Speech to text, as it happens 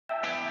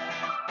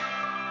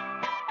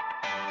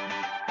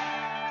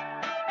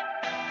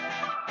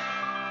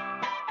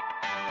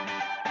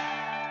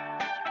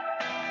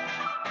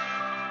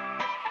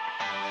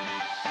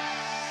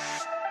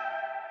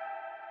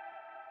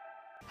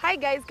Hi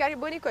guys,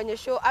 karibuni kwenye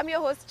show. I'm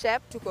your host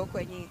Chep. Tuko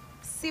kwenye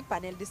C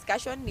panel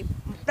discussion ni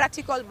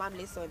practical mom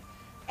lesson.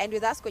 And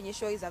with us kwenye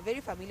show is a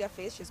very familiar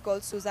face. She's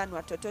called Susan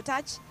Watoto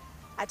Touch.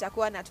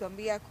 Atakuwa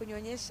anatuambia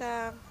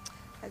kunyonyesha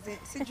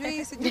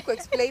sijui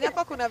ku-explain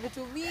hapa kuna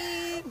vitu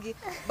mingi,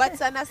 but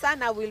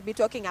sana we'll be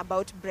talking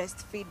about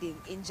breastfeeding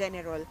in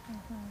general.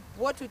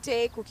 What to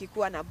take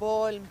ukikuwa na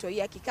ball,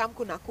 mtoi akikam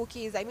kuna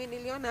cookies. I mean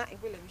niliona,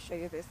 let me show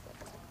you this.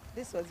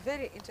 This was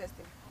very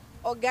interesting.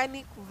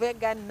 Organic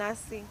vegan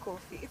nursing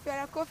coffee. If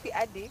you're a coffee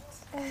addict,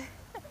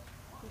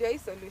 ndio hii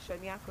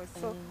solution yako.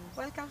 So,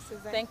 welcome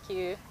Susan. Thank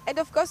you. And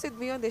of course with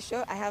me on the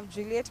show, I have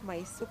Juliet,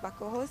 my super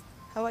co-host.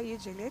 How are you,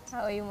 Juliet?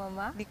 How are you,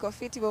 mama? Niko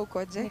fiti, wewe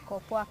ukoje? Niko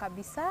poa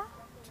kabisa.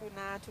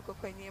 Tuko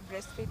kwenye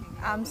breastfeeding.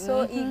 I'm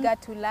so eager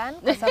to learn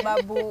kwa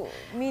sababu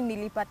mi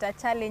nilipata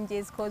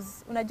challenges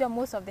cause unajua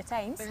most of the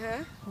times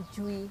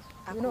hujui,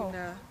 you know,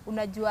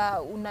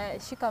 unajua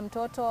unashika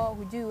mtoto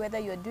hujui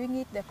whether you're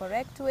doing it the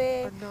correct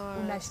way.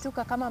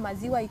 Unashtuka kama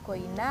maziwa iko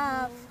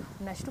enough,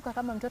 unashtuka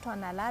kama mtoto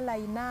analala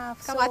enough.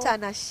 Kama hata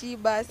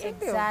anashiba.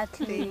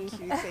 Exactly.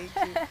 Thank you.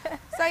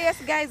 So yes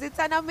guys, it's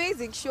an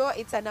amazing show.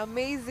 It's an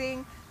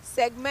amazing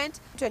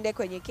segment. Tuende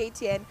kwenye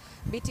KTN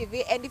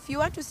BTV, and if you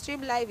want to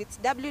stream live, it's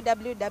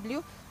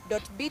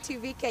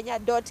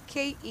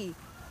www.btvkenya.ke,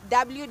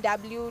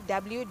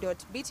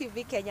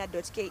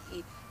 www.btvkenya.ke.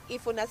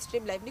 If una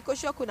stream live, niko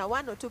sure kuna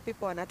 1 or 2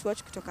 people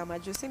wanatuwatch kutoka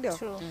majuu, si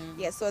ndio?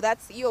 Yes, so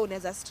that's hiyo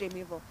unaweza stream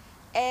hivyo.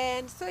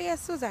 And so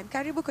yes, Susan,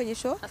 karibu kwenye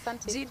show.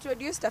 Asante.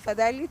 Jintroduce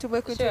tafadhali,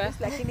 tumekuintroduce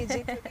lakini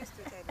jintroduce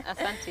tu tena.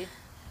 Asante.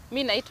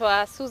 Mimi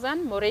naitwa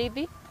Susan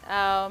Moreithi.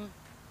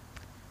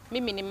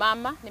 Mimi ni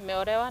mama,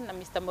 nimeolewa na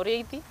Mr.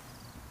 Moreithi.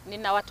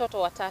 Nina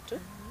watoto 3.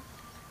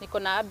 Niko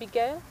na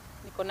Abigail,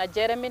 niko na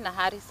Jeremy na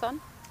Harrison.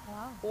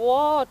 Wow.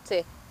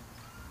 Wote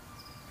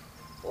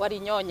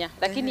walinyonya,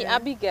 lakini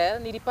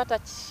Abigail nilipata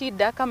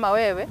shida kama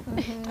wewe.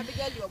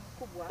 Abigail ndio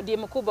mkubwa. Ndiye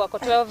mkubwa kwa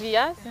 12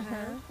 years.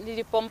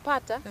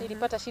 Nilipompata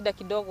nilipata shida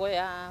kidogo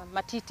ya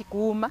matiti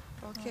kuuma.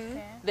 Okay.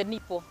 The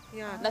nipple.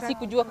 Yeah. Na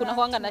sikujua kuna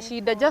huanga na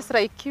shida, just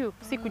like you.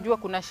 Sikujua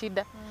kuna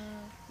shida.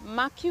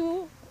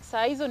 Makiu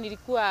saa hizo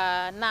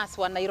nilikuwa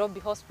nurse wa Nairobi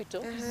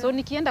Hospital. So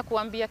nikienda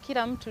kuambia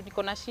kila mtu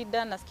niko na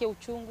shida, nasikia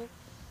uchungu,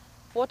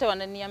 wote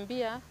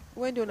wananiambia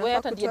wewe ndio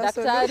unafaa kutoa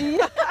daktari.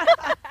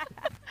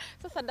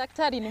 Sasa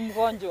daktari ni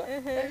mgonjwa.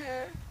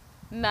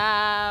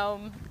 Na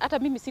hata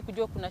mimi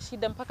sikujua kuna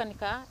shida mpaka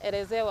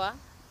nikaelezewa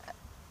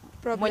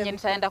mwenye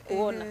nitaenda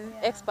kuona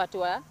expert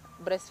wa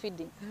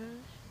breastfeeding.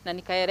 Na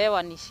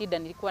nikaelewa ni shida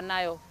nilikuwa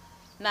nayo.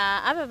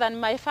 Na other than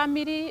my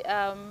family,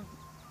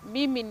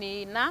 mimi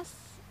ni nurse,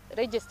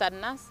 registered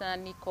nurse, na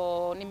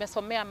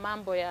nimesomea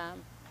mambo ya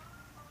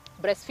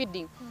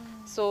breastfeeding.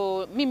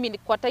 So mimi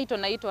kwa title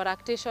naitwa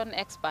lactation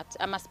expert,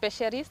 I'm a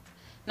specialist,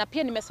 na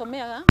pia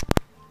nimesomea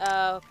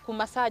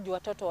kumasaji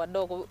watoto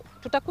wadogo.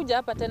 Tutakuja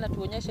hapa tena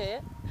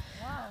tuonyeshe.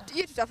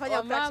 Hii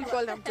tutafanya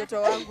practical na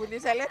mtoto wangu.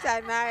 Nitaleta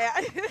Anaya.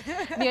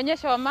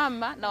 Nionyeshe wa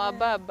mama na wa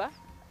baba.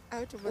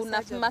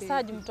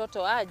 Unamasaji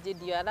mtoto aje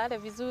ndio alale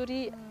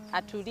vizuri,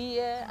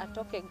 atulie,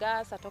 atoke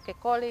gas, atoke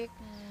colic.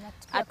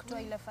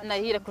 Na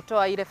ile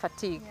kutoa ile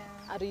fatigue,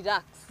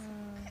 relax.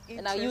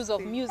 Na use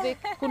of music.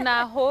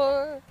 Kuna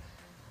whole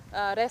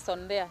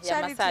lesson there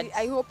ya massage.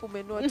 I hope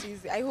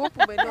umenotice.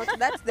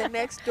 That's the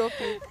next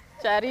topic.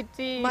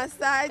 Charity.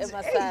 Massage.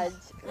 Massage.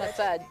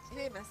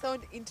 Yeah,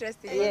 sound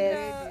interesting.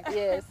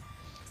 Yes.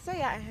 So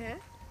yeah,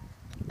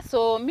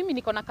 So mimi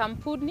niko na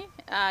kampuni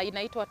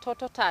inaitwa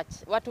Toto Touch.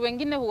 Watu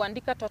wengine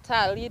huandika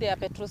Total ile ya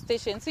petrol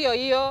station. Sio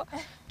hiyo,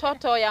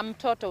 Toto ya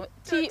mtoto.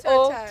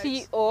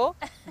 T-O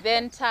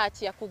then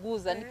touch ya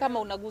kuguza. Ni kama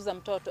unaguza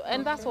mtoto.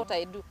 And that's what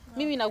I do.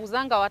 Mimi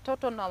naguzanga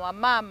watoto na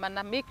wamama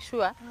na make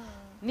sure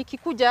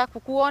nikikuja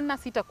kukuona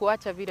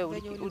sitakuacha vile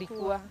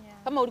ulikuwa.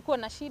 Kama ulikuwa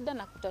na shida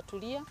na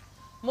kutatulia.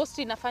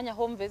 Mostly nafanya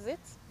home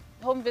visits.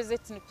 Home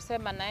visits ni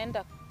kusema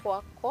naenda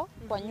kwako,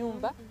 kwa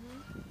nyumba.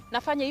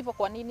 Nafanya hivyo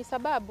kwa nini?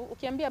 Sababu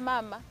ukiambia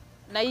mama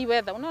na hii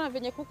weather, unaona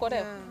venye kuko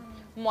leo,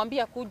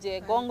 mwambia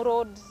kuje Gong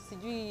Road,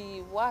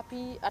 sijui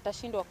wapi,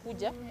 atashindwa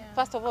kuja.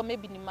 First of all,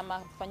 maybe ni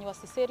mama fanywa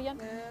cesarean.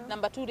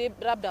 Number 2,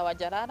 labda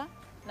hawajalala.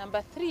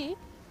 Number 3,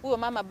 huyo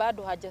mama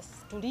bado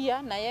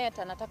hajatulia na yeye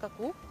anataka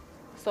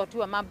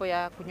kusotiwa mambo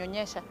ya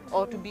kunyonyesha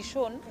or to be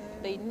shown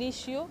the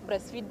initial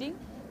breastfeeding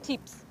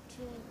tips.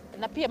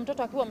 Na pia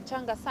mtoto akiwa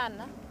mchanga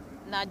sana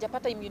na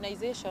hajapata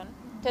immunization,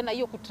 tena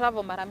hiyo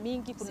kutravel mara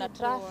mingi, kuna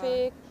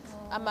traffic,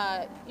 ama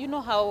you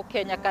know how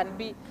Kenya can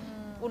be.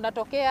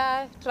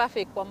 Unatokea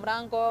traffic kwa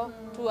mrango,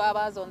 2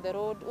 hours on the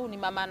road. Ni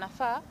mama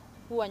anafaa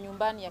kuwa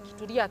nyumbani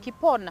akitulia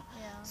akipona.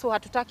 So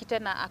hatutaki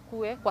tena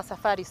akue kwa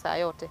safari saa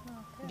yote.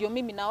 Ndio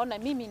mimi naona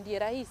mimi ndiye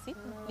rahisi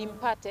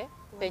nimpate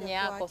penye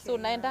yako. So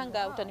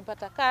naendanga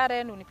utanipata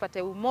Karen,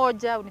 unipate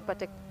Umoja,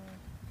 unipate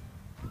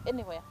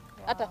anywhere.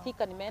 Hata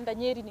Thika nimeenda,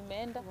 Nyeri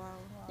nimeenda,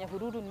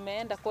 Nyahururu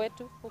nimeenda,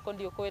 kwetu, huko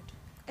ndio kwetu.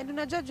 And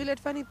unajua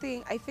Juliet, funny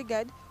thing, I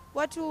figured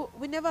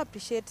we never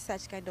appreciate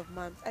such kind of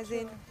moms. As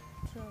in,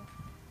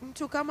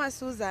 mtu kama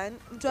Susan,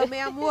 mtu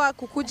ameamua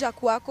kukuja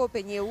kwako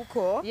penye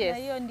huko. Yes. Na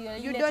hiyo ndio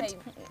you ile don't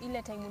time.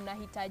 ile time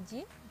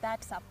unahitaji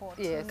that support.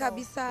 Yes. you know.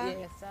 Kabisa.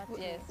 Yes.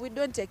 Exactly. We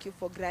don't take you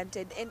for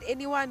granted, and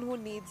anyone who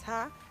needs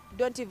her,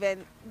 don't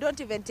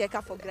even take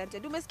her for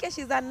granted. Umesikia,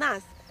 she's a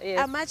nurse. Yes.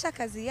 Ameacha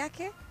kazi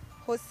yake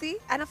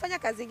hosi, anafanya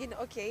kazi ingine.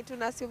 Okay,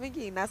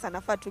 tunasuming nurse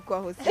anafaa tu kwa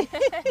hosi,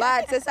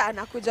 but sasa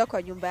anakuja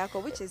kwa nyumba yako,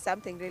 which is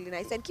something really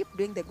nice, and keep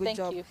doing the good Thank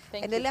job. you,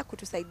 thank Endelea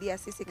kutusaidia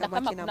sisi Na kama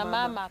kama kina kuna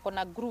mama. mama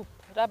kuna group,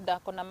 labda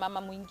kuna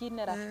mama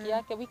mwingine rafiki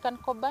yake, we can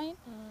combine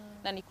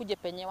na nikuje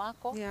penye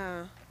wako.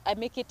 Yeah. I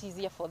make it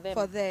easier for them.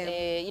 For them.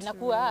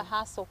 Inakuwa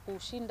haso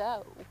kushinda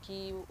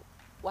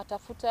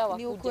ukiwatafuta Ni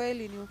wakuje.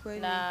 ukweli, ni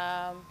ukweli.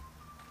 Na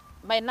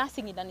my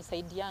nursing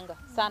inanisaidianga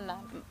sana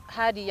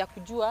hadi ya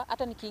kujua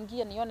hata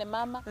nikiingia nione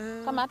mama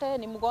kama hata yeye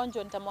ni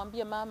mgonjwa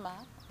nitamwambia mama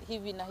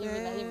hivi na hivi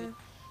na hivi.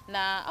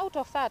 Na out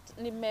of that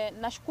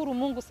nashukuru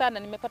Mungu sana,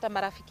 nimepata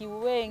marafiki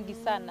wengi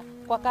sana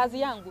kwa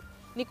kazi yangu.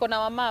 Niko na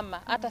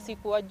wamama hata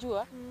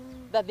sikuwajua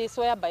that they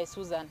swear by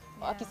Susan.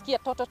 Wakisikia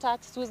Toto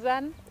Touch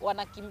Susan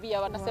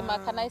wanakimbia wanasema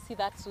can I see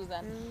that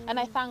Susan? And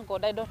I thank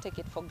God, I don't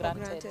take it for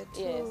granted.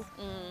 Yes.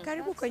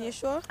 Karibu kwenye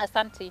show.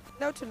 Asante.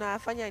 Leo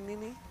tunafanya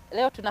nini?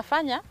 Leo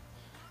tunafanya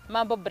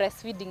mambo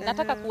breastfeeding.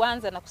 Nataka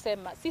kuanza na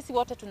kusema sisi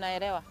wote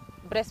tunaelewa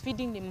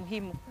breastfeeding ni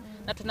muhimu.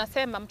 Na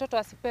tunasema mtoto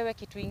asipewe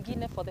kitu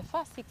ingine for the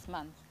first 6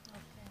 months.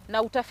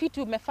 Na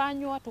utafiti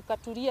umefanywa,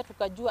 tukatulia,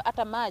 tukajua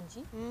hata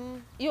maji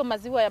hiyo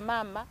maziwa ya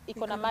mama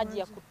iko na maji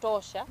ya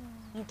kutosha,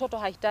 mtoto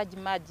hahitaji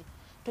maji.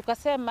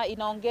 Tukasema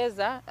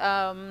inaongeza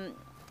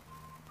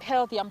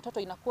health ya mtoto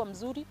inakuwa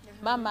mzuri,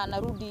 mama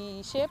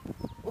anarudi shape,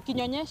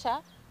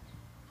 ukinyonyesha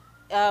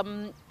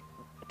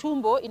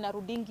tumbo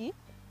inarudingi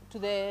to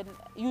the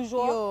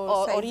usual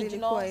or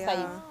original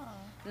size.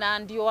 Na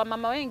ndio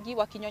wamama wengi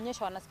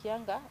wakinyonyesha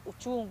wanasikianga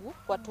uchungu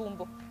kwa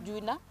tumbo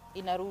juu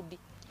inarudi.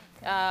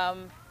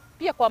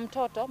 Pia kwa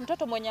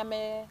mtoto mwenye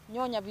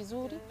amenyonya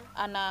vizuri,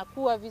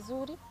 anakuwa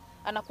vizuri,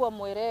 anakuwa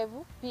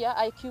mwerevu,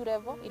 pia IQ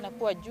level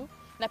inakuwa juu,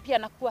 na pia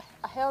anakuwa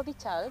a healthy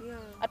child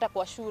hata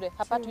kwa shule.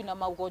 Hapatwi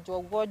na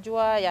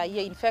ugonjwa ya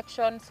ear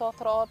infection, sore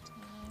throat.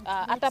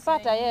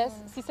 Atapata, yes,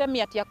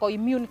 sisemi ati yako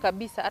immune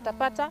kabisa,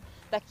 atapata,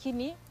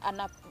 lakini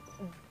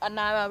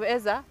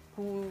anaweza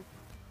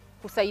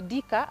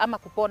kusaidika ama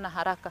kupona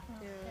haraka.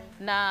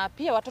 Na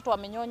pia watoto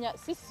wamenyonya,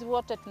 sisi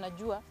wote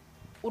tunajua,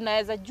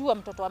 unaweza jua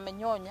mtoto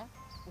amenyonya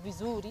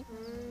vizuri.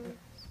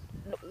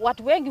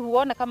 Watu wengi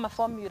huona kama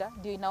formula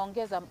ndio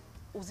inaongeza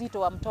uzito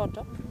wa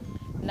mtoto,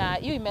 na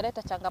hiyo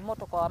imeleta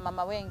changamoto kwa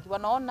mama wengi.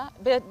 Wanaona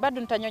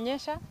bado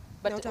nitanyonyesha,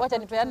 but wacha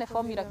nipeane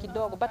formula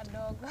kidogo, but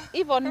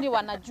even ni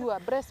wanajua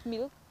breast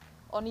milk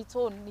on its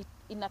own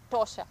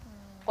inatosha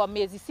kwa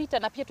miezi 6.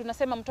 Na pia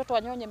tunasema mtoto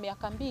anyonye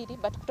miaka 2,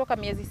 but kutoka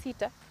miezi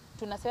 6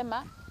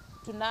 tunasema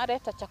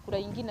tunaleta chakula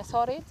ingine,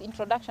 solids,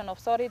 introduction of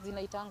solids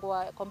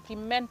inaitangwa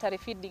complementary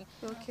feeding.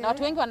 Na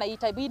watu wengi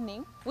wanaita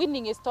weaning.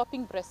 Weaning is stopping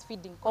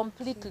breastfeeding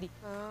completely.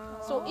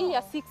 So hii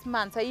ya 6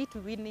 months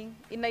haiitwi weaning,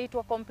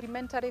 inaitwa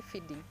complementary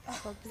feeding.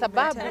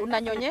 Sababu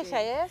unanyonyesha,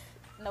 yes,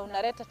 na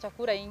unaleta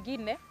chakula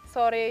ingine,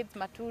 solids,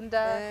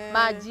 matunda,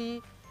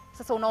 maji.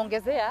 Sasa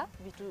unaongezea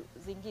vitu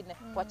zingine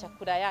kwa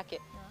chakula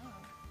yake.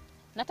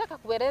 Nataka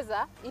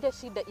kueleza ile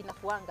shida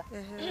inakuanga.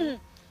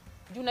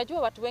 Juu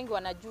najua watu wengi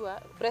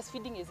wanajua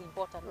breastfeeding is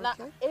important. Na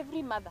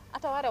every mother,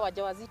 hata wale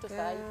wajawazito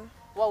sahi,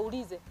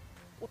 waulize,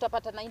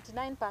 utapata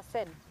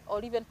 99%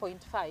 or even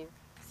 0.5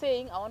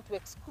 saying I want to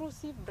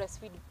exclusive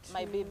breastfeed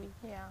my baby.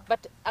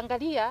 But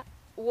angalia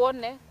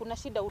uone kuna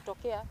shida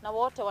utokea, na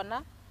wote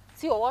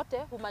sio wote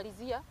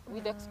humalizia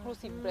with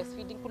exclusive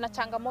breastfeeding. Kuna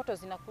changamoto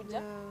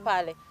zinakuja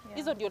pale.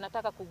 Hizo ndio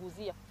nataka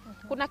kuguzia.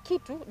 Kuna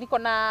kitu, niko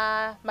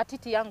na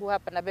matiti yangu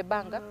hapa na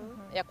bebanga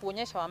ya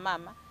kuonyesha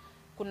wamama.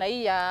 Kuna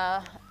hii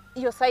ya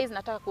hiyo size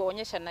nataka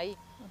kuonyesha na hii.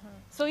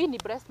 So hii ni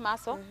breast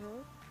muscle.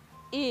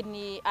 Hii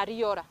ni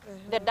areola,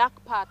 the dark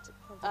part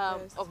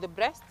of the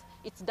breast.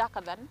 It's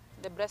darker than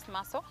the breast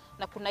muscle.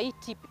 Na kuna hii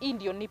tip, hii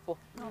ndio nipo.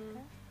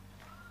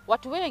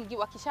 Watu wengi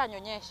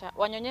wakishanyonyesha,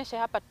 wanyonyeshe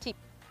hapa tip,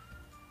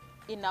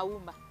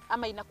 inauma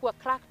ama inakuwa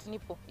cracked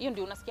nipple. Hiyo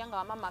ndio unasikianga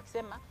wamama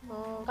akisema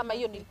kama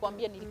hiyo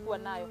nilikuambia nilikuwa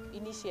nayo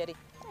initially.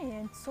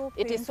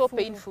 It is so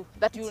painful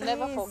that you will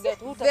never forget.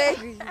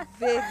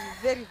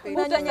 Very painful.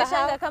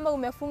 Unanyonyeshanga kama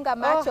umefunga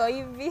macho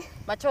hivi.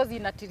 Machozi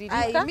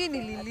inatiririka. Mimi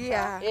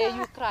nililia.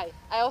 You cry.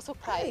 I also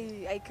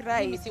cried. I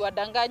cried. Mimi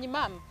siwadanganyi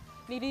mama.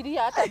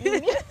 Nililia hata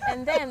mimi.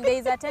 And then there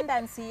is a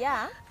tendency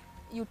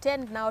you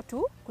tend now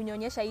to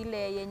kunyonyesha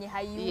ile yenye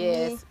haiumi.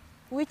 Yes.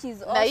 Which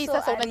is also na hii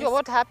sasa unajua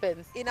what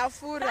happens?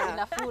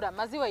 Inafura.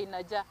 Maziwa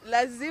inajaa.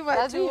 Lazima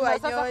tu wanyonye.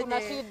 Sasa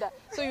kuna shida.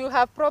 So you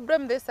have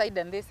problem this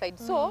side and this side.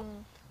 So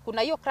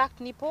kuna hiyo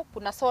cracked nipple,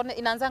 kuna sone,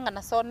 inaanzanga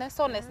na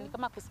soreness ni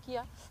kama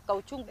kusikia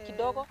kauchungu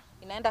kidogo,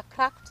 inaenda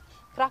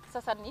cracked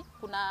sasa ni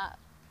kuna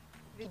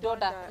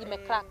kidoda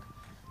imecrack.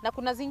 Na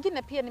kuna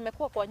zingine pia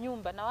nimekuwa kwa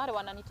nyumba na wale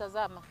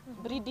wananitazama,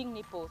 bleeding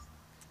nipples.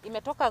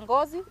 Imetoka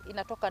ngozi,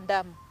 inatoka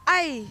damu.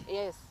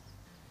 Yes.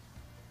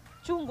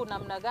 Chungu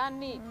namna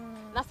gani?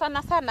 Na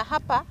sana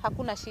hapa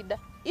hakuna shida.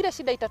 Ile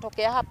shida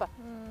itatokea hapa.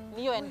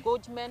 Niyo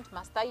engorgement,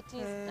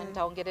 mastitis, na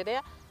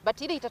nitaongelelea.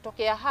 But ile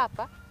itatokea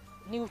hapa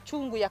ni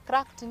uchungu ya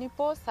cracked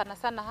nipples sana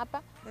sana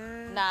hapa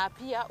na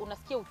pia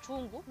unasikia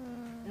uchungu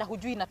na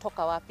hujui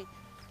inatoka wapi.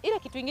 Ile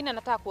kitu ingine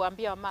nataka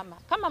kuambia wamama,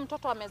 kama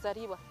mtoto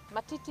amezaliwa,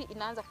 matiti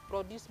inaanza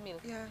kuproduce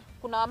milk.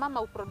 Kuna wamama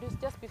who produce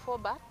just before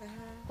birth,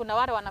 kuna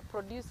wale wana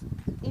produce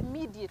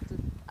immediately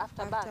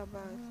after birth.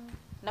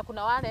 Na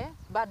kuna wale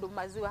bado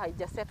maziwa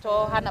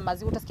haijaseto, hana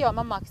maziwa. Utasikia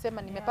wamama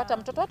wakisema nimepata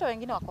mtoto, hata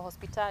wengine wako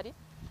hospitali.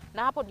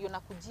 Na hapo ndio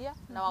nakujia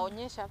na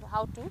waonyesha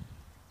how to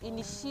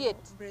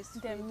initiate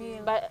breastfeeding.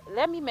 But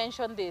let me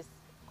mention this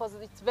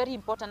because it's very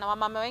important na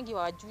wamama wengi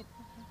hawajui.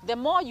 The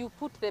more you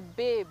put the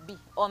baby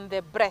on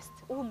the breast,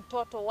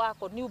 mtoto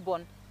wako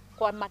newborn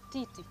kwa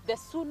matiti, the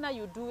sooner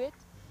you do it,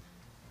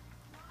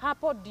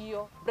 hapo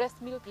ndio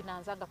breast milk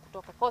inaanzaga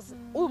kutoka. Because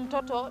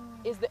mtoto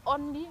is the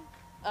only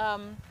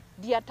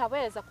ndiye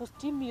ataweza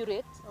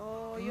kustimulate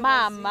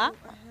mama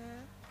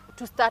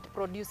to start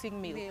producing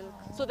milk.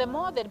 So the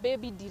more the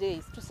baby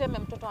delays, tuseme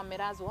mtoto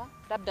amelazwa,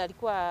 labda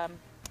alikuwa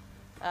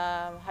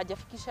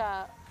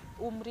hajafikisha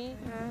umri,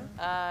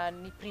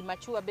 ni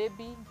premature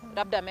baby,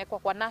 labda amewekwa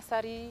kwa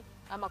nursery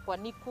ama kwa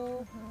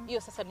NICU,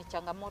 hiyo sasa ni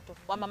changamoto.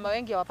 Wamama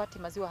wengi hawapati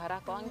maziwa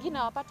haraka. Wengine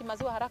hawapati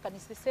maziwa haraka ni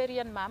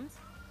cesarean moms.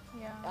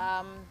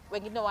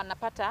 Wengine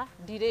wanapata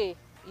delay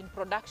in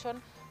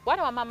production.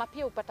 Wale wamama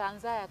pia upata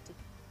anxiety.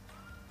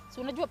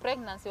 So unajua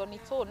pregnancy on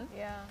its own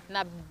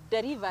na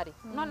delivery.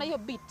 Unaona hiyo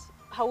bit,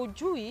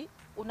 haujui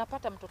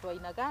unapata mtoto wa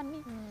aina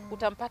gani,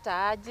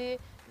 utampata aje,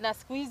 na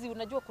siku hizi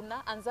unajua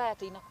kuna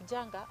anxiety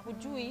inakujanga,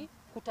 hujui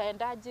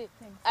kutaendaje.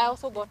 I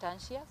also got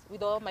anxious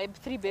with all my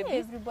 3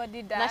 babies.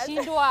 Everybody does.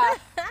 Nashindwa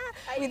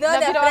with all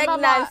the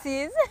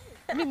pregnancies.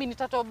 Mimi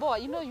nitatoboa,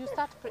 you know, you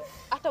start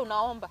hata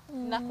unaomba.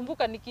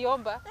 Nakumbuka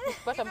nikiomba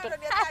kupata mtoto.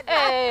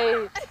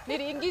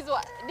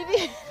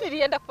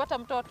 Nilienda kupata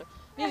mtoto.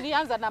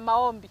 Nilianza na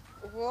maombi.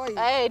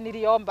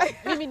 Niliomba.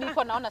 Mimi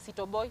nilikuwa naona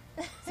sitoboi.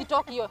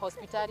 Sitoki hiyo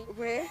hospitali.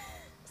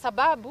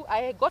 Sababu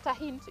I got a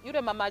hint,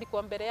 yule mama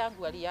alikuwa mbele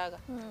yangu aliaga.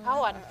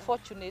 How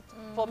unfortunate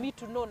for me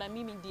to know na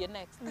mimi ndiye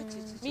next.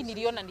 Mimi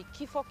niliona ni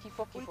kifo.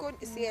 Ulikuwa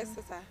CS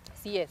sasa?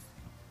 CS.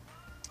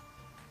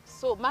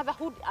 So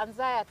motherhood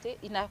anxiety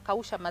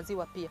inakausha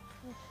maziwa pia.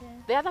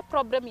 The other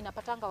problem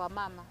inapatanga wa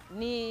mama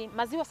ni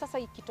maziwa sasa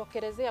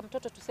ikitokelezea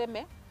mtoto,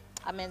 tuseme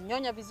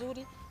amenyonya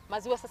vizuri,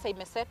 maziwa sasa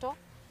imeseto,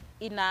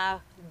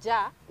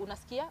 inajaa,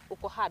 unasikia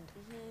uko hard.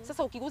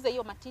 Sasa ukiguza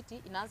hiyo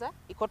matiti inaanza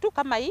iko tu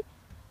kama hii,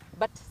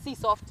 but si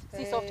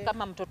soft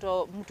kama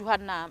mtu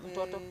hana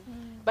mtoto.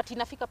 But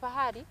inafika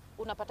pahali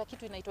unapata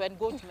kitu inaitwa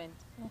engorgement.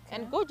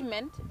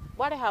 Engorgement,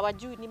 wale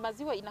hawajui, ni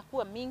maziwa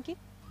inakuwa mingi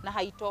na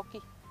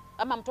haitoki,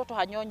 ama mtoto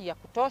hanyonyi ya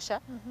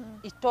kutosha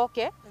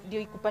itoke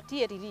ndio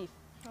ikupatie relief.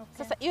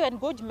 Sasa hiyo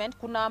engorgement,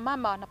 kuna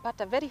mama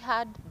wanapata very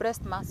hard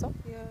breast muscle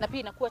na pia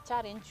inakuwa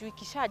challenge juu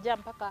ikishajaa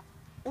mpaka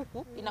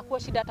huku inakuwa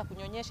shida hata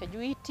kunyonyesha juu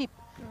hii tip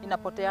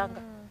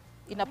inapoteanga.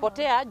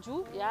 Inapotea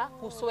juu ya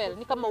kuswell,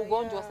 ni kama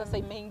ugonjwa sasa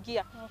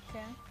imeingia.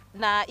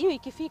 Na hiyo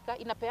ikifika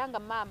inapeanga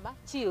mama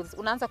chills,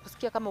 unaanza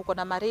kusikia kama uko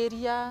na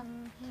malaria.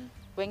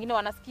 Wengine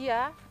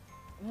wanasikia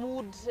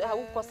mood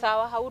hauko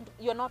sawa,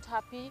 you're not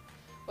happy.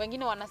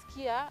 Wengine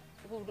wanasikia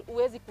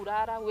huwezi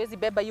kulala, huwezi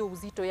beba hiyo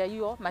uzito ya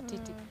hiyo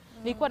matiti.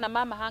 Nilikuwa na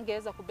mama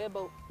hangeweza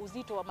kubeba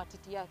uzito wa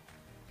matiti yake.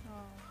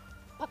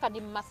 Paka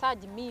ni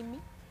massage mimi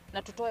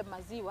na tutoe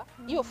maziwa.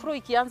 Hiyo flow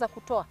ikianza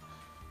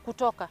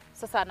kutoka,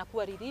 sasa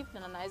anakuwa relief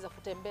na anaweza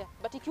kutembea.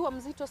 But ikiwa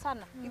mzito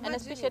sana, and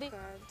especially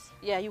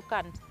you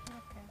can't.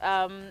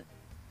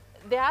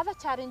 There are other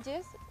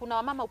challenges. Kuna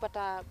wamama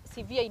upata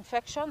severe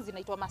infections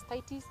inaitwa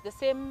mastitis. The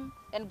same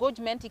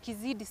engorgement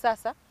ikizidi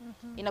sasa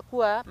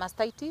inakuwa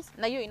mastitis,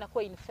 na hiyo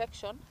inakuwa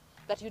infection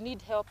that you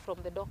need help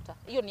from the doctor.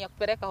 Hiyo ni ya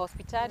kupeleka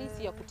hospitali,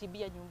 si ya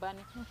kutibia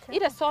nyumbani.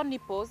 Ile sore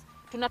nipples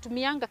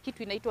tunatumianga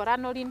kitu inaitwa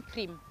lanolin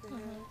cream.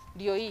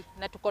 Ndio hii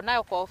na tuko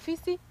nayo kwa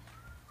ofisi.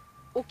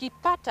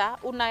 Ukipata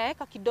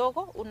unaweka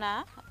kidogo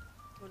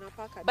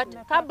unapaka. But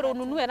kabla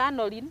ununue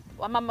lanolin,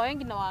 wamama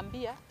wengi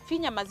nawaambia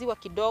finya maziwa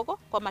kidogo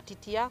kwa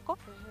matiti yako,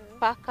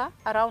 paka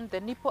around the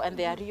nipple and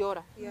the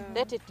areola.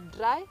 Let it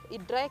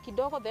dry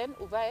kidogo, then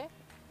uvae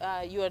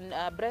your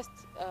breast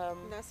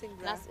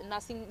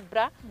nursing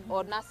bra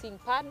or nursing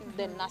pad,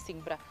 then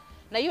nursing bra.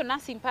 Na hiyo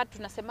nursing pad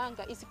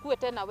tunasemanga isikuwe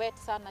tena wet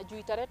sana juu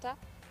italeta,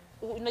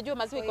 unajua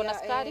maziwa iko na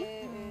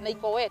sukari na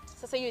iko wet.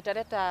 Sasa hiyo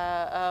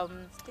italeta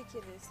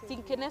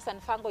stickiness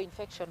and fungal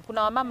infection.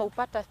 Kuna wamama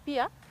upata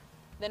pia,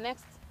 the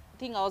next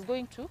thing I was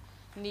going to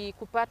ni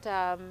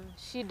kupata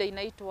shida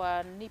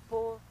inaitwa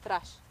nipple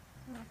thrush.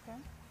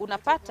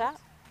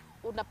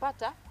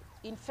 Unapata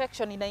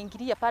infection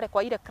inaingilia pale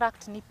kwa ile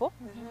cracked nipple,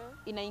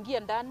 inaingia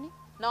ndani,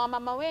 na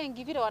wamama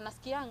wengi vile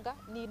wanasikianga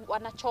ni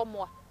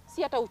wanachomwa.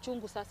 Si hata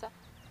uchungu sasa,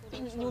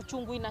 ni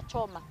uchungu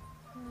inachoma.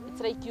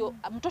 It's like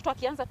mtoto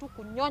akianza tu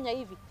kunyonya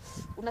hivi,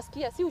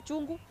 unasikia si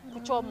uchungu,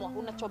 kuchomwa,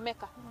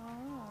 unachomeka.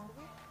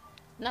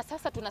 Na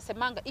sasa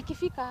tunasemanga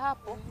ikifika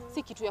hapo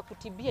si kitu ya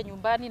kutibia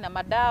nyumbani na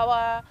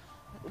madawa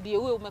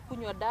ndio uwe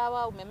umekunywa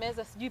dawa,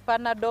 umemeza sijui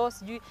Panadol,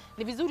 sijui.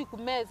 Ni vizuri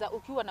kumeza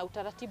ukiwa na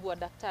utaratibu wa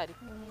daktari.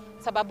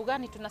 Sababu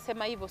gani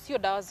tunasema hivyo? Sio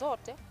dawa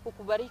zote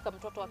hukubalika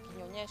mtoto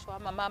akinyonyeshwa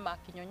ama mama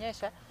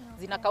akinyonyesha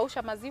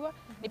zinakausha maziwa.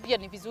 Ni pia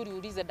ni vizuri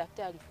uulize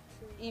daktari.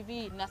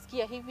 Hivi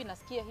nasikia hivi,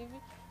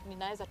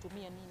 ninaweza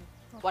tumia nini?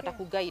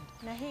 Watakuguide.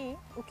 Na hii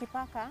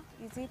ukipaka,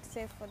 is it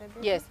safe for the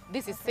baby? Yes,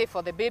 this is safe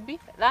for the baby.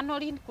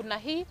 Lanolin kuna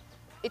hii,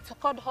 it's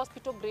called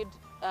hospital grade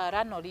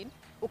lanolin.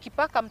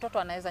 Ukipaka mtoto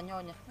anaweza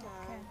nyonya.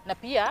 Na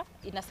pia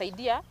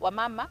inasaidia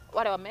wamama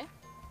wale wame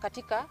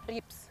katika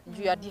rips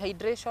juu ya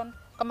dehydration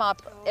kama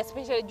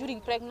especially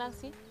during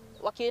pregnancy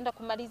wakienda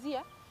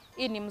kumalizia,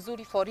 hii ni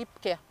mzuri for rib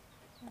care.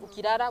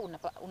 Ukilala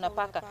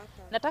unapaka.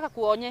 Nataka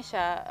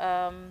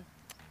kuonyesha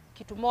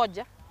kitu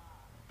moja.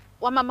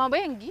 Wamama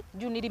wengi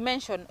juu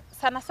nilimention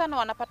sana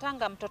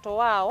wanapatanga mtoto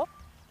wao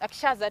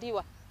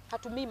akishazaliwa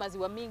hatumii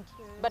maziwa mingi,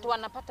 but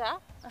wanapata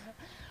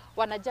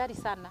wanajari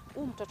sana.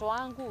 Mtoto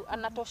wangu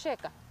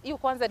anatosheka? Hiyo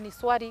kwanza ni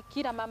swali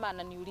kila mama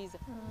ananiuliza.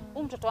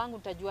 Mtoto wangu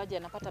nitajuaje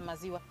anapata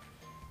maziwa?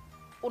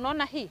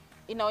 Unaona hii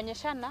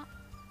inaonyeshana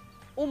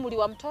umri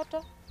wa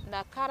mtoto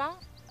na color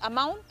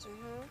amount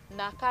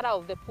na color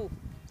of the poo.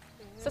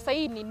 Sasa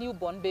hii ni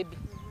newborn baby.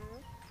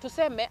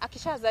 Tuseme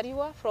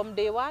akishazaliwa from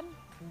day 1,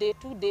 day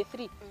 2, day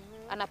 3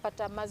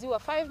 anapata maziwa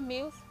 5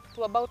 meals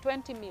to about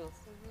 20 meals.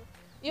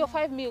 Hiyo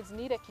 5 meals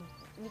ni ile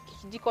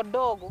kijiko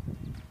dogo.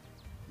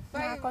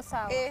 Na ako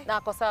sawa. Na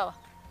ako sawa.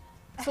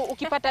 So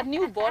ukipata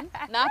newborn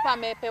na hapa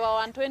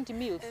amepewa 120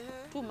 meals,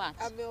 too much.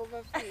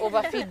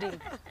 Overfeeding.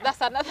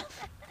 That's another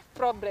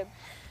problem.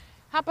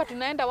 Hapa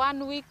tunaenda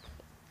 1 week,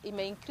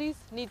 ime increase,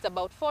 needs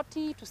about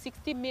 40 to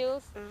 60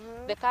 meals.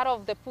 The color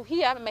of the poo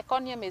here,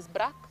 meconium is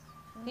black.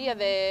 Here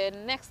the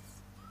next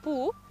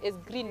poo is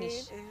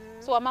greenish.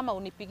 So wamama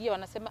unipigia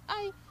wanasema,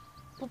 ai,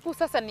 pupu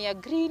sasa ni ya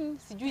green,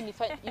 sijui ni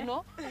you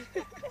know.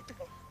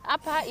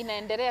 Hapa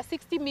inaendelea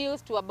 60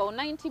 meals to about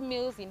 90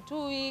 meals in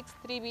 2 weeks,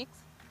 3 weeks.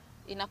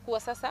 Inakuwa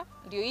sasa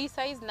ndio hii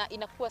size na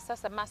inakuwa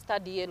sasa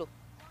mustard yellow.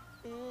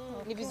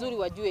 Ni vizuri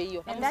wajue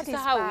hiyo. And that is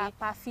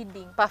per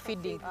feeding. Per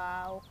feeding.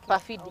 Okay. Per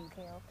feeding.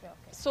 Okay.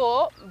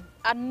 So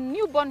a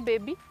newborn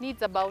baby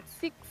needs about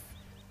 6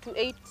 to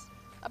 8,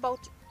 about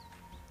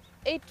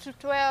 8 to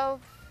 12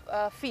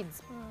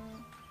 feeds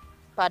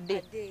per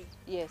day.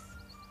 Yes.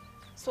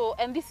 So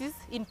and this is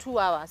in 2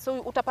 hours.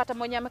 So utapata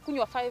mwenye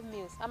amekunywa 5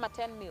 meals ama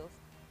 10 meals.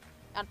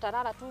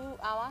 Atalala 2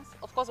 hours.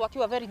 Of course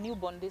wakiwa very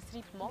newborn they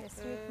sleep more.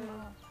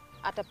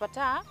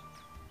 Atapata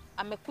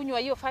amekunywa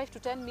hiyo 5 to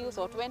 10 meals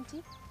or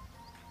 20.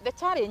 The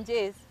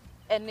challenge is,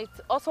 and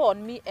it's also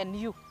on me and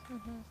you,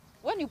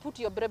 when you put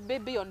your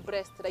baby on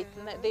breast like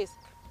this,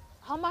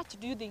 how much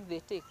do you think they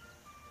take?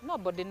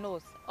 Nobody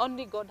knows.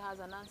 Only God has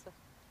an answer.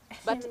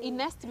 But in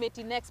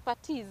estimating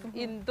expertise,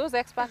 in those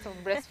experts of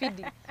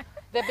breastfeeding,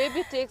 the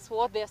baby takes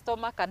what their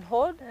stomach can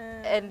hold,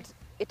 and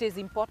it is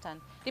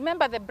important.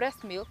 Remember the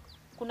breast milk,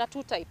 kuna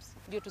 2 types,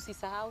 ndio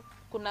tusisahau.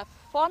 Kuna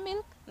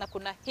formilk na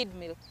kuna hid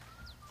milk.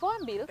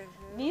 Formilk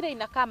ni ile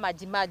inakaa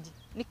maji.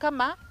 Ni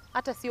kama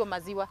hata sio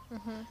maziwa.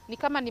 Ni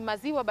kama ni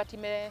maziwa but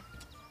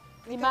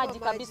ni maji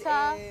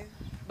kabisa.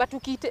 But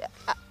ukite,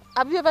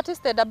 have you ever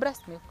tasted a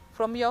breast milk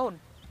from your own?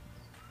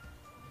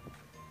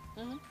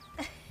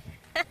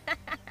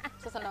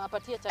 Sasa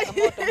nawapatia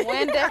changamoto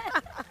muende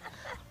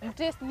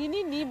mtest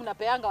nini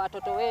mnapeanga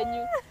watoto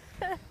wenyu.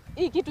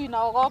 Hii kitu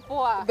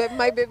inaogopwa.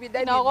 My baby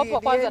daddy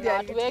inaogopwa kwanza na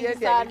watu wengi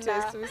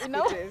sana.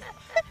 You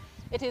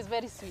It is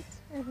very sweet.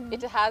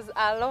 It has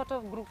a lot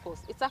of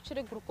glucose. It's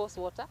actually glucose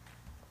water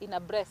in a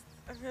breast.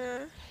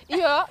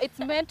 It's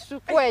meant to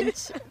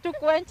quench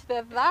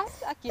the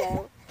thirst,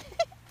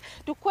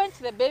 to quench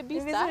the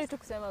baby's thirst. Vizuri tu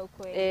kusema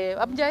ukweli.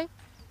 Amjai?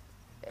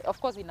 Of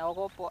course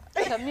inaogopwa.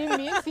 Hata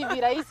mimi si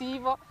virahisi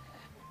hivyo.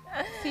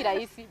 Si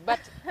rahisi, but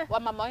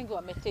wamama wengi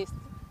wametaste.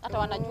 Hata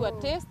wanajua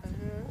taste,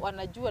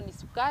 wanajua ni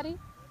sukari,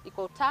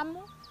 iko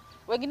tamu.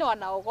 Wengine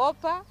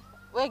wanaogopa,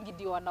 wengi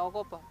ndio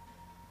wanaogopa.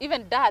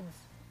 Even dads,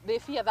 they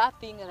fear that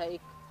thing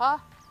like,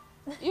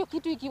 hiyo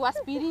kitu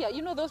ikiwaspiria,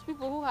 you know those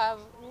people who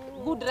have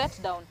good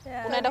letdown.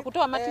 Unaenda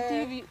kutoa matiti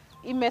hivi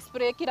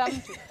imespray kila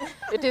mtu.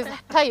 It is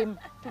time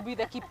to be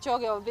the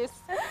Kipchoge of this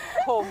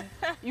home.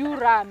 You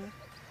run.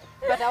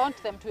 But I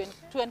want them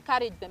to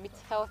encourage them.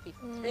 It's healthy.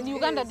 In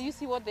Uganda, do you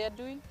see what they are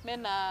doing?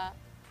 Men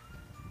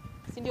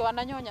si ndio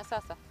wananyonya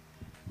sasa.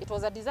 It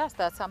was a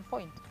disaster at some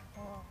point.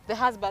 The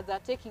husbands are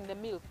taking the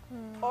milk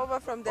over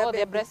from their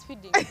they're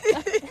breastfeeding.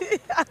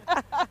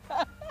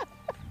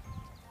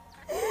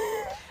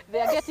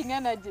 They are getting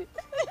energy.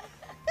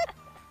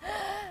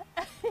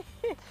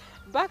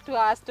 Back to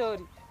our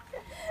story.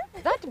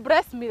 That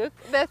breast milk,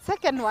 the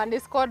second one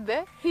is called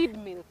the hid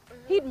milk.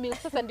 Hid milk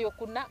sasa ndio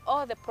kuna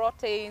all the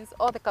proteins,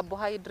 all the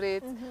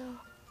carbohydrates,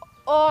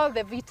 all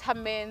the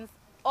vitamins,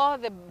 all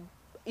the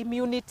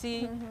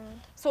immunity.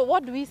 So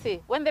what do we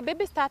say? When the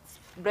baby starts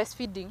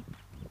breastfeeding,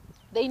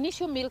 the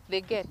initial milk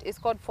they get is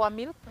called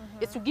formilk.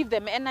 It's to give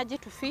them energy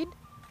to feed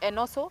and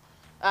also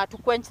to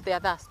quench their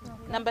thirst.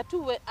 Number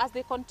 2, as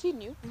they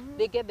continue,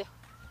 they get the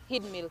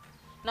hid milk.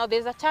 Now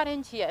there's a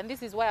challenge here, and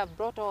this is why I've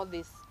brought all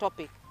this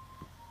topic.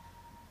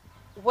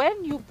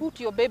 when you put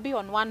your baby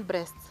on one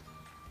breast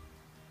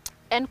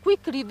and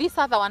quickly this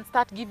other one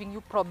start giving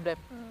you problem,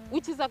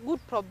 which is a good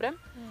problem,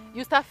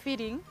 you start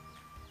feeling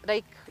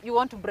like you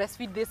want to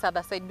breastfeed this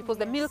other side because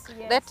the milk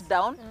let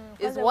down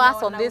is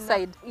worse on this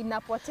side.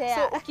 Inapotea.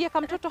 So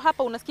ukiweka mtoto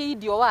hapa unasikia hii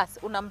ndio worse,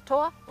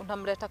 unamtoa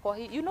unamleta kwa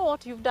hii. You know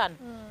what you've done?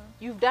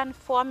 You've done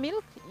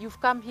formilk, you've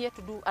come here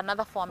to do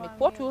another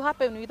formilk. What will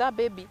happen with that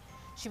baby?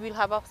 She will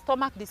have a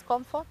stomach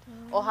discomfort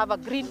or have a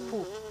green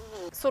poo.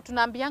 So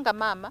tunaambianga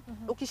mama,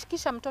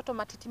 ukishikisha mtoto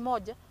matiti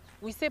moja,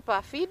 we say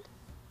per feed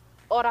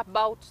or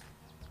about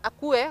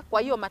akue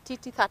kwa hiyo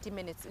matiti 30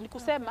 minutes. Ni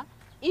kusema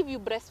if you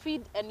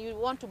breastfeed and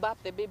you want to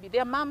burp the baby,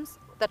 there are moms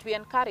that we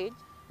encourage,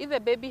 if the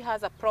baby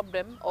has a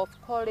problem of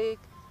colic,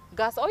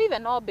 gas, or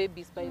even all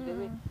babies by the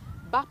way,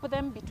 burp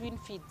them between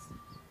feeds.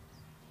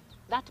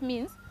 That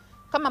means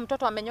kama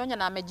mtoto amenyonya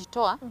na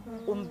amejitoa,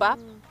 umbap.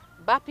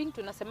 Burping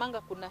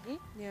tunasemanga kuna hii,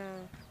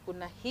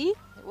 kuna hii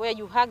where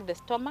you hug the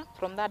stomach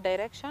from that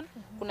direction.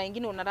 Kuna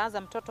ingine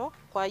unaraza mtoto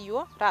kwa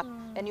hiyo wrap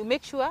and you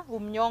make sure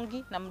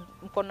umnyongi na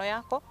mkono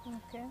yako.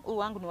 Huu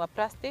wangu ni wa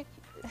plastic.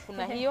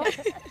 Kuna hiyo.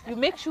 You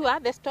make sure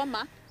the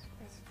stomach,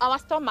 our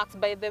stomachs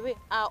by the way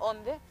are on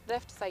the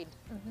left side,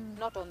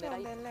 not on the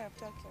right. On the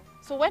left, okay.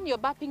 So when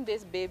you're burping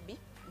this baby,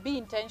 be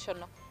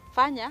intentional.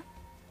 Fanya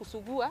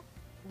kusugua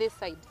this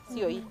side,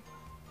 sio hii.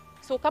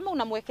 So kama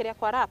unamwekelea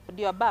kwa wrap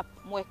ndio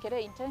burp,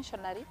 mwekelee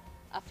intentionally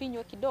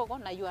afinywe kidogo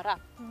na your wrap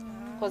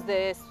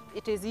because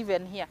it is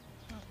even here.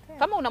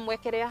 Kama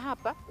unamwekelea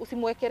hapa,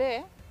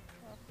 usimwekelee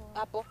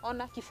hapo.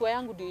 Ona kifua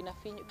yangu ndio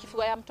inafinywa,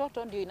 kifua ya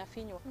mtoto ndio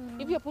inafinywa.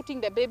 If you're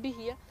putting the baby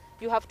here,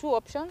 you have two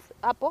options.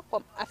 Hapo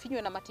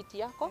afinywe na matiti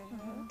yako,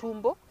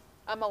 tumbo,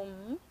 ama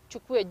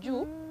umchukue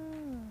juu.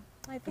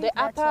 The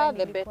upper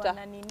the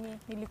better.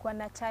 Nilikuwa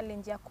na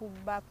challenge ya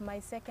kubap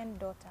my second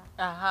daughter.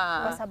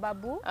 Kwa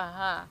sababu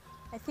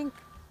I think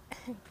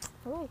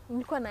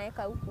nilikuwa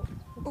naeka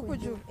huko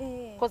juu.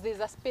 Because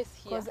there's a space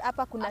here. Because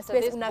hapa kuna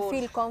space, una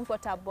feel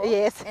comfortable.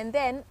 Yes. And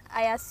then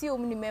I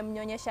assume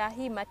nimemnyonyesha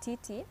hii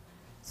matiti,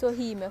 so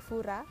hii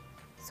imefura.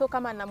 So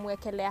kama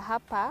namwekelea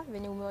hapa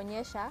venye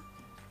umeonyesha,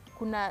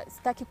 kuna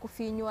sitaki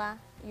kufinywa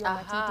hiyo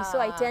matiti.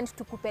 So I tend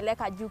to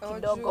kupeleka juu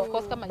kidogo. Of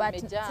course kama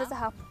imejaa.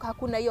 Sasa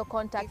hakuna hiyo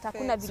contact,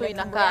 hakuna vile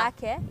tumbo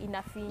yake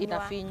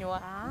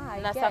inafinywa.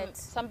 Na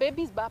some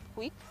babies burp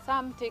quick,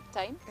 some take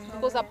time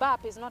because a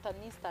burp is not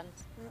an instant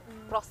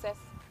process.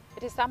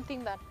 It is something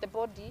that the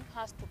body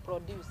has to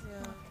produce.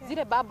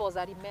 Zile bubbles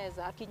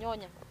alimeza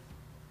akinyonya.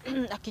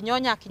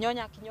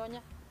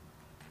 akinyonya.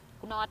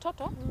 Kuna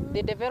watoto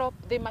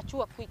they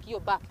mature quick hiyo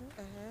burp.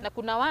 Na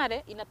kuna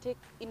wale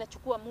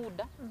inachukua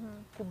muda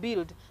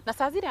kubuild. Na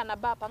saa zile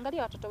anabapa,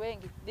 angalia watoto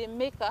wengi, they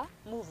make a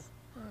move.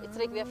 It's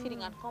like they're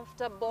feeling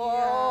uncomfortable.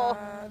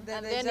 And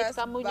then it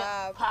comes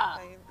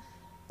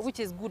which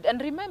is good.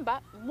 And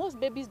remember, most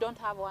babies don't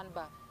have one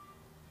burp.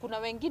 Kuna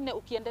wengine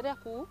ukiendelea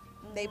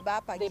they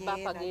burp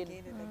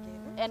again.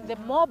 And the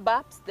more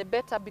burps, the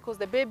better because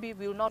the baby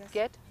will not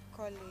get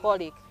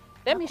colic.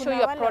 Let me show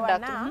you a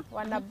product.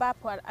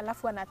 Wanabap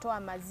alafu wanatoa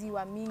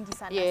maziwa mingi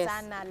sana. Yes,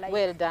 sana like,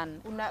 well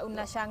done.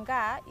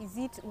 Unashangaa is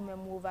it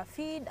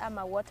overfeed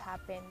ama what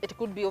happened? It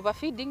could be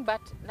overfeeding,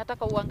 but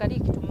nataka uangalie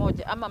kitu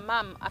moja ama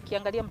mom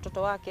akiangalia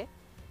mtoto wake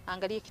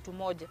angalie kitu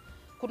moja.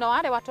 Kuna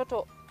wale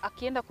watoto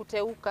akienda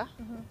kuteuka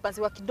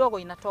maziwa kidogo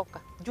inatoka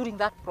during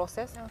that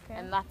process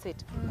and that's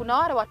it. Kuna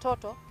wale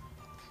watoto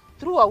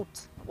throughout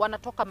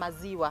wanatoka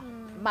maziwa,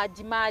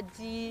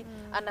 maji,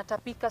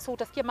 anatapika. So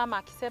utasikia mama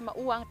akisema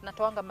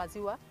natoanga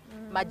maziwa,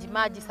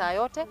 maji saa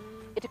yote.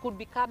 It could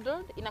be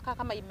cuddled, inakaa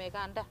kama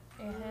imeganda.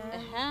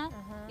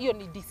 Hiyo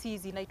ni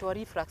disease inaitwa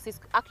reflux.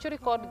 It's actually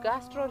called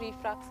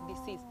gastro-reflux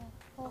disease.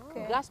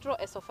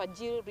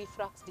 Gastroesophageal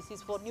reflux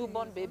disease for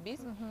newborn babies.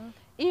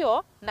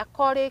 Hiyo na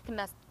colic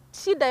na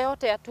shida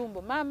yote ya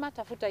tumbo. Mama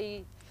tafuta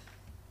hii.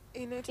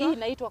 Hii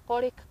inaitwa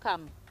colic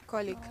cam.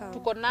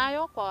 Tuko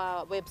nayo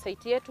kwa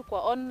website yetu,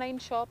 kwa online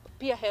shop,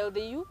 pia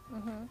Healthy.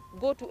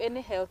 Go to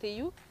any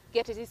Healthy,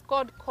 get it. It's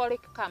called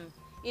colic cam.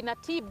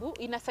 Inatibu,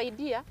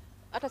 inasaidia,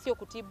 hata sio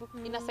kutibu,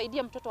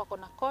 inasaidia mtoto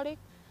akona colic,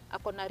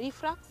 akona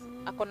reflux,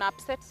 akona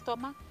upset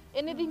stomach,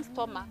 anything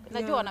stomach.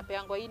 Najua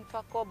wanapeangwa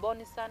Infaco,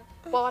 Bonisan,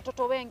 kwa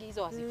watoto wengi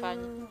hizo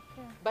wasifanye.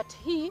 But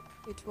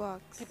it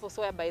works. People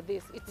swear by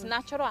this. It's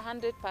natural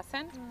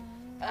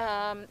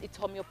 100%. It's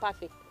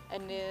homeopathic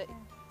and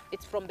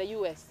it's from the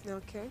US.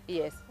 Okay.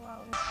 Yes.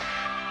 Wow.